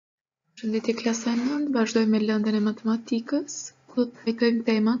Përshëndetje klasa e 9, vazhdojmë me lëndën e matematikës, ku do të trajtojmë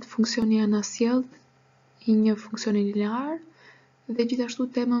temat funksioni anasjelltë i një funksioni linear dhe gjithashtu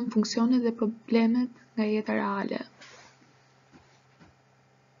temën funksionet dhe problemet nga jeta reale.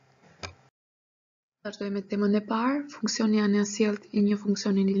 Vazhdojmë me temën e parë, funksioni anasjelltë i një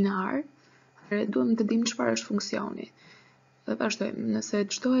funksioni linear. Duhem të dimë çfarë është funksioni. Dhe vazhdojmë, nëse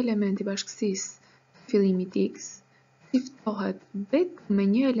çdo element i bashkësisë të fillimit x shiftohet vetëm me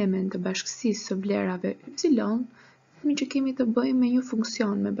një element të bashkësisë së vlerave y, themi që kemi të bëjmë me një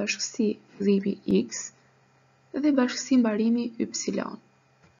funksion me bashkësi fillimi x dhe bashkësi mbarimi y.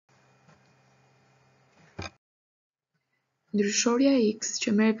 Ndryshorja x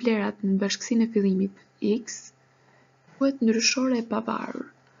që merr vlerat në bashkësinë e fillimit x quhet ndryshore e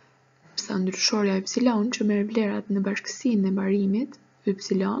pavarur, ndërsa ndryshorja y që merr vlerat në bashkësinë e mbarimit y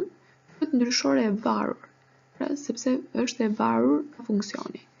quhet ndryshore e varur, sepse është e varur nga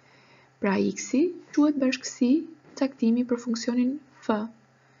funksioni. Pra x-i quhet bashkësi caktimi për funksionin f.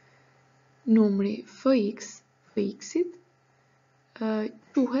 Numri fx-it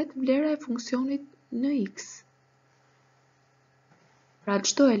quhet vlera e funksionit në x. Pra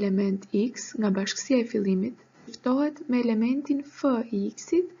çdo element x nga bashkësia e fillimit shiftohet me elementin f i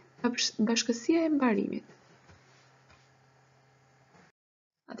x-it nga bashkësia e mbarimit.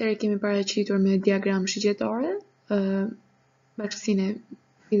 Atëherë kemi paraqitur me diagram shigjetore bashkësinë e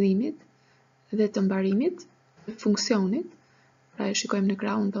fillimit dhe të mbarimit të funksionit, pra e shikojmë në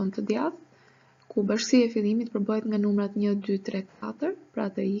krahun tonë të djathtë, ku bashkësia e fillimit përbëhet nga numrat 1, 2, 3, 4, pra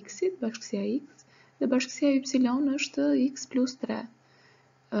të x-it, bashkësia x, dhe bashkësia y është x plus 3.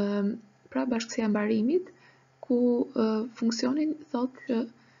 Pra bashkësia e mbarimit, ku funksionin thotë që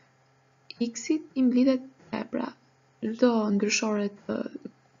x-it i mblidhet 3, pra çdo ndryshore të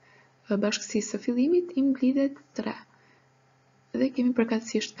bashkësisë së fillimit i mblidhet 3. Dhe kemi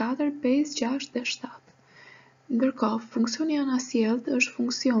përkatësisht 4, 5, 6 dhe 7. Ndërkohë, funksioni anasjelltë është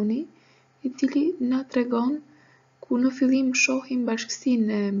funksioni i cili na tregon ku në fillim shohim bashkësinë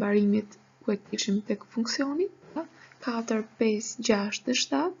e mbarimit ku e kishim tek funksioni, 4, 5, 6 dhe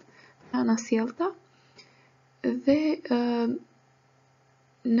 7, anasjellta, dhe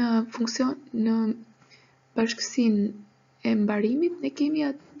në bashkësinë e mbarimit ne kemi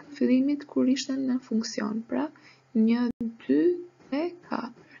atë fillimit kur ishte në funksion, pra 1, 2, 3,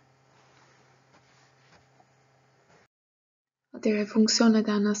 4. Atëherë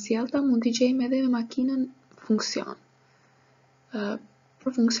funksionet e anasjellta mund t'i gjejmë edhe me makinën funksion.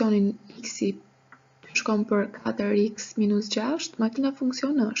 Për funksionin x-i shkon për 4x minus 6, makina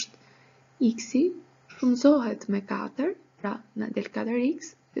funksion është x-i shumëzohet me 4, pra na del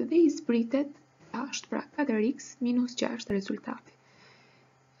 4x, dhe i zbritet 6, pra 4x minus 6 rezultati.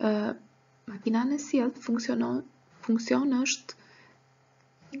 Makina anasjelltë funksion është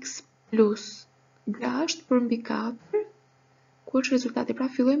x plus 6 përmbi 4, ku është rezultati. Pra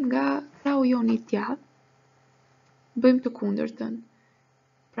fillojmë nga krahu jon i djathtë, bëjmë të kundërtën.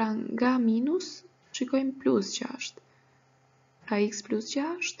 Pra nga minus shikojmë plus 6. Pra x plus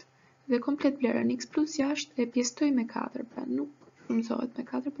 6 dhe komplet vlerën x plus 6 e pjesëtoj me 4, pra nuk shumësohet me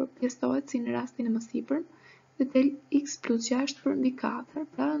 4, por pjesëtohet si në rastin e mësipërm, dhe del x plus 6 përmbi 4,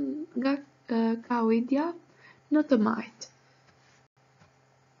 pra nga krahu i djathtë në të majt.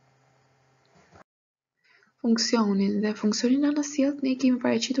 Funksionin dhe funksionin anasjelltë ne i kemi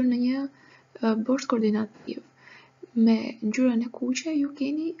paraqitur në një bosh koordinativ. Me ngjyrën e kuqe ju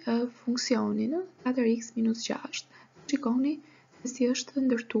keni funksionin 4x minus 6. Shikoni se si është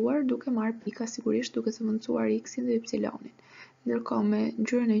ndërtuar duke marrë pika, sigurisht duke zëvendësuar x-in dhe y-in. Ndërkohë me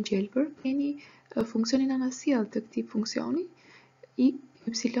ngjyrën e gjelbër keni funksionin anasjelltë të këtij funksioni, y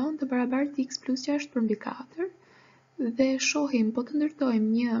të barabartë x plus 6 përmbi 4, dhe shohim po të ndërtojmë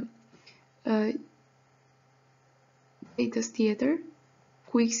një drejtës tjetër,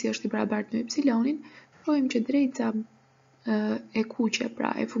 ku x është i barabartë me y-in, shohim që drejtësa e kuqe, pra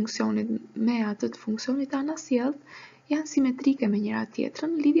e funksionit me atë të funksionit anasjelltë, janë simetrike me njëra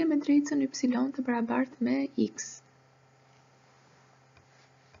tjetrën në lidhje me drejtësën y të barabartë me x.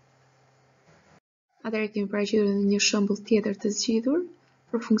 Atëherë kemi paraqitur edhe një shembull tjetër të zgjidhur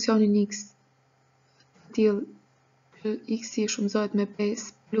për funksionin x, të tillë që x-i shumëzohet me 5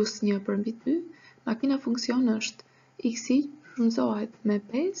 plus 1 përmbi 2, makina funksion është x-i shumëzohet me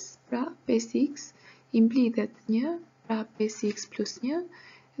 5, pra 5x i mblidhet 1, pra 5x plus 1,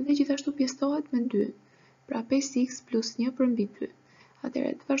 dhe gjithashtu pjesëtohet me 2, pra 5x plus 1 përmbi 2.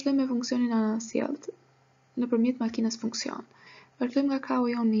 Atëherë të vazhdojmë me funksionin anasjelltë nëpërmjet makinës funksion. Vazhdojmë nga krahu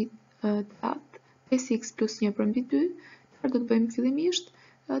jon i djathtë, 5x plus 1 përmbi 2, çfarë do të bëjmë fillimisht?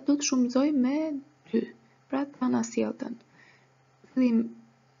 Do të shumëzojmë me 2, pra të anasjelltën. Fillim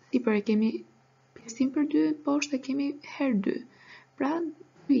sipër e kemi pjesën për 2, poshtë e kemi herë 2. Pra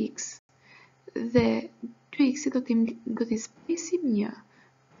 2x. Dhe 2x do t'i zbrisim 1.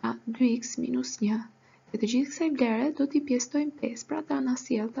 Pra 2x minus 1. Dhe të gjithë kësaj vlere do t'i pjestojmë 5. Pra të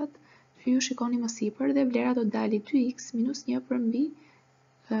anasjelltat që ju shikoni më sipër dhe vlera do dali 2x minus 1 përmbi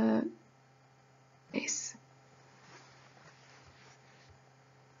 5.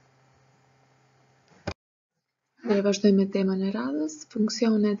 Dhe vazhdojmë me temën e radhës,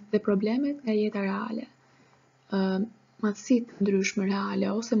 funksionet dhe problemet nga jeta reale. Madhësitë ndryshme reale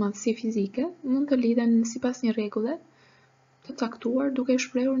ose madhësi fizike mund të lidhen sipas një rregulle të caktuar duke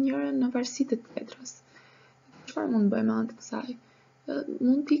shprehur njërin në varësi të tjetrës. Çfarë mund të bëjmë anë të kësaj?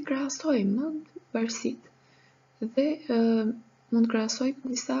 Mund t'i krahasojmë varësitë dhe mund të krahasojmë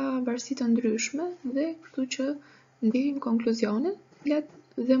disa varësi të ndryshme dhe kështu që ndjejmë konkluzione,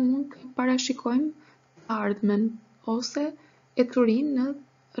 dhe mund të parashikojmë të ardhmen ose eturinë në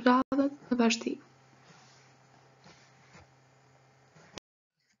radhët të vazhdimit.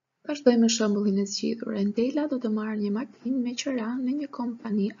 Vazhdojmë me shembullin e zgjidhur. Entela do të marrë një makinë me qira në një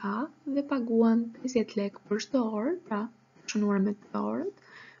kompani A dhe paguan 50 lekë për çdo orë, pra shënuar me të orët,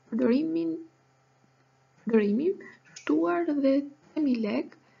 përdorimi shtuar dhe 3000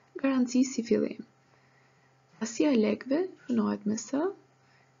 lekë garanci si fillim. Pasia e lekëve shënohet me S,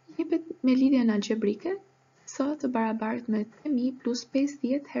 jepet me lidhjen algebrike S të barabartë me 3000 plus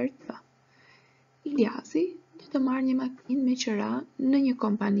 50 herë T. Iljazi do të marrë një makinë me qira në një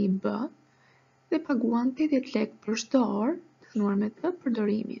kompani B dhe paguan 80 lekë për çdo orë, shënuar me T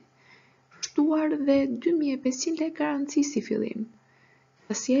përdorimi, shtuar dhe 2500 lekë garanci si fillim.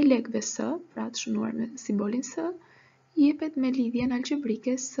 Pasia e lekëve S, pra të shënuar me simbolin S, jepet me lidhjen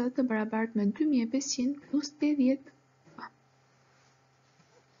algebrike S të barabartë me 2500 plus 80 T.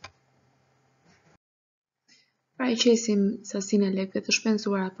 Pra i qesim sasinë e lekëve të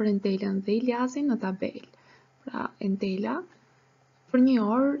shpenzuara për entelën dhe iljazin në tabelë. Pra entela për një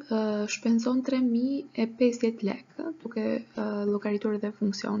orë shpenzon 3050 lekë, duke llogaritur edhe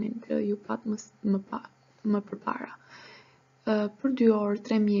funksionin që ju pat më përpara. Për 2 orë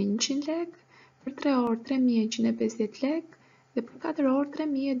 3100 lekë, për 3 orë 3150 lekë dhe për 4 orë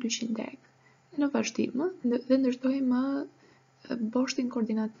 3200 lekë. Në vazhdim dhe ndërtojmë boshtin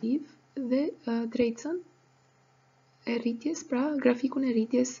koordinativ dhe drejtësën e rritjes, pra grafikun e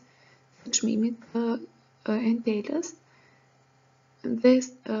rritjes të çmimit të entelës dhe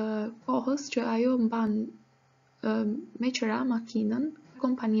kohës që ajo mban me qira makinën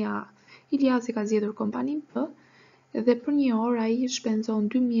kompania A. Iljazi ka zgjedhur kompaninë B dhe për një orë ai shpenzon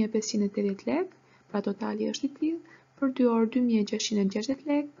 2580 lekë, pra totali është i tillë, për 2 orë 2660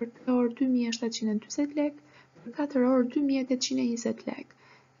 lekë, për 3 orë 2740 lekë, për 4 orë 2820 lekë.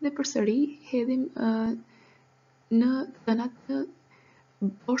 Dhe përsëri hedhim në dhënat në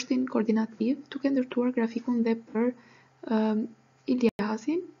boshtin koordinativ, duke ndërtuar grafikun dhe për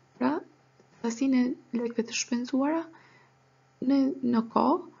iljazin, pra sasinë e lekëve të shpenzuara në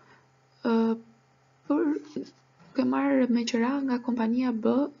kohë për duke marrë me qira nga kompania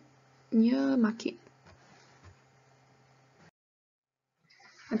B një makinë.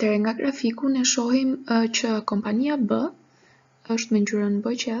 Atëherë nga grafiku ne shohim që kompania B është me ngjyrën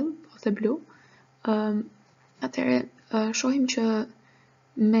bojqell ose blu. Atëherë shohim që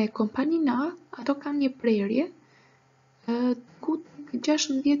me kompaninë A ato kanë një prerje ku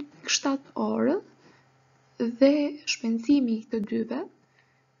 16.7 orë dhe shpenzimi i të dyve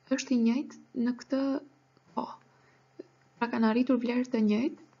është i njëjtë në këtë kohë. Pra kanë arritur vlerë të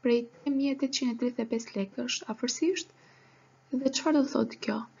njëjtë prej 3835 lekësh afërsisht. Dhe çfarë do thotë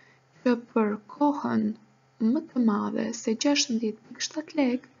kjo? Që për kohën më të madhe se 16.7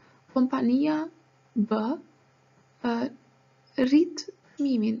 lekë, kompania B rrit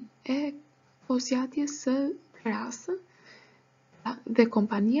çmimin e kozjatjes së krasë dhe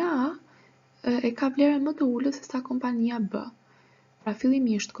kompania A e ka vlerën më të ulët se sa kompania B. Pra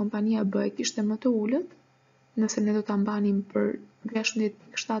fillimisht kompania B e kishte më të ulët, nëse ne do ta mbanim për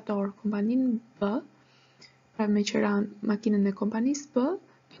 16.7 orë kompaninë B, pra me qiran makinën e kompanisë B,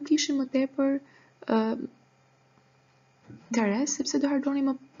 do kishim më tepër interes sepse do harxhonim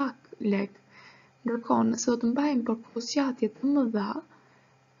më pak lekë. Ndërkohë, nëse do të mbajmë për kozjatje të mëdha,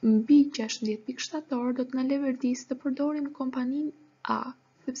 mbi 16.7 orë do të na leverdisë të përdorim kompaninë A,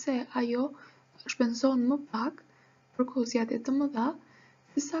 sepse ajo shpenzon më pak për kozjatje të mëdha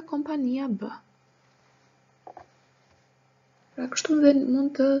se sa kompania B. Pra kështu dhe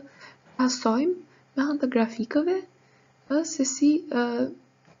mund të krahasojmë me anë të grafikëve se si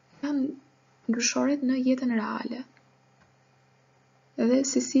janë ndryshoret në jetën reale dhe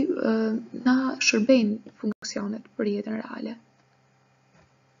se si na shërbejnë funksionet për jetën reale.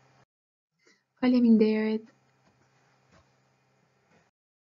 Faleminderit.